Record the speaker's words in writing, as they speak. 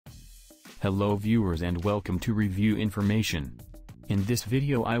Hello viewers and welcome to Review Information. In this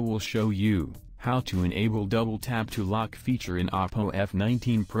video I will show you how to enable double tap to lock feature in Oppo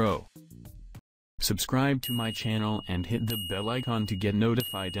F19 Pro. Subscribe to my channel and hit the bell icon to get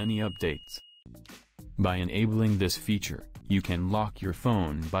notified any updates. By enabling this feature, you can lock your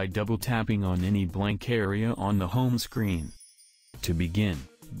phone by double tapping on any blank area on the home screen. To begin,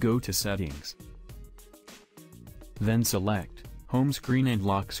 go to Settings. Then select Home Screen and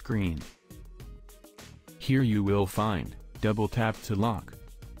Lock Screen. Here you will find Double Tap to Lock.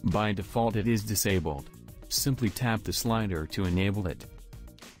 By default it is disabled. Simply tap the slider to enable it.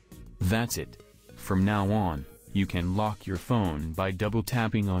 That's it. From now on, you can lock your phone by double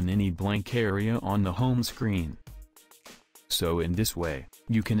tapping on any blank area on the home screen. So in this way,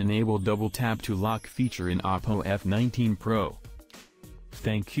 you can enable double tap to lock feature in Oppo F19 Pro.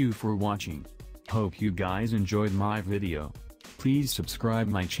 Thank you for watching. Hope you guys enjoyed my video. Please subscribe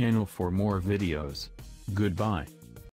my channel for more videos. Goodbye.